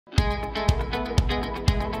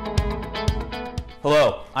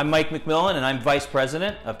Hello, I'm Mike McMillan and I'm Vice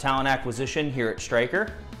President of Talent Acquisition here at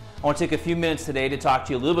Stryker. I want to take a few minutes today to talk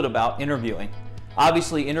to you a little bit about interviewing.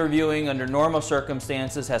 Obviously, interviewing under normal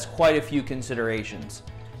circumstances has quite a few considerations.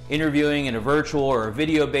 Interviewing in a virtual or a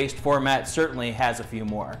video-based format certainly has a few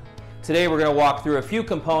more. Today we're going to walk through a few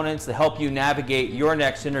components that help you navigate your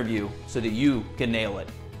next interview so that you can nail it.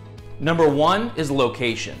 Number one is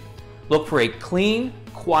location. Look for a clean,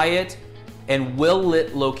 quiet, and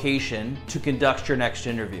well-lit location to conduct your next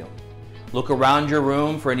interview. Look around your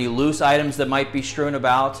room for any loose items that might be strewn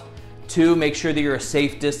about. 2, make sure that you're a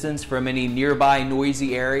safe distance from any nearby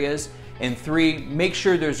noisy areas. And 3, make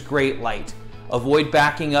sure there's great light. Avoid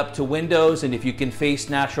backing up to windows, and if you can face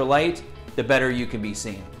natural light, the better you can be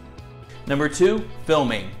seen. Number 2,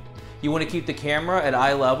 filming. You want to keep the camera at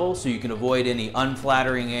eye level so you can avoid any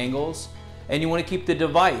unflattering angles. And you want to keep the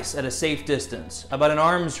device at a safe distance, about an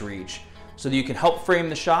arm's reach, so that you can help frame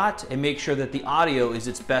the shot and make sure that the audio is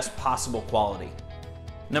its best possible quality.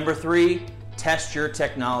 Number 3, test your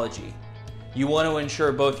technology. You want to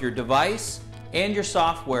ensure both your device and your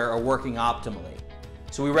software are working optimally.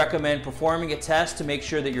 So we recommend performing a test to make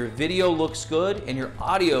sure that your video looks good and your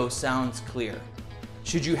audio sounds clear.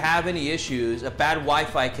 Should you have any issues, a bad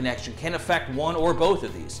Wi-Fi connection can affect one or both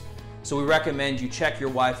of these. So we recommend you check your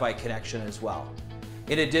Wi-Fi connection as well.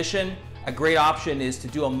 In addition, a great option is to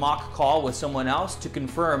do a mock call with someone else to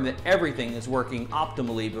confirm that everything is working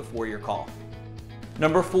optimally before your call.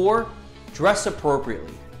 Number 4, dress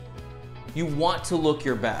appropriately. You want to look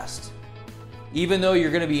your best. Even though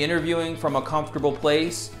you're going to be interviewing from a comfortable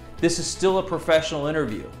place, this is still a professional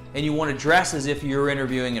interview, and you want to dress as if you're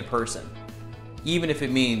interviewing in person, even if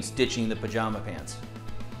it means ditching the pajama pants.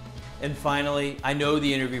 And finally, I know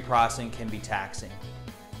the interview process can be taxing,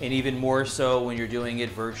 and even more so when you're doing it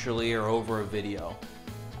virtually or over a video.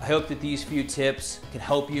 I hope that these few tips can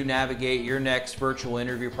help you navigate your next virtual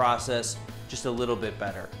interview process just a little bit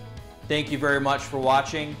better. Thank you very much for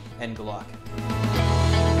watching, and good luck.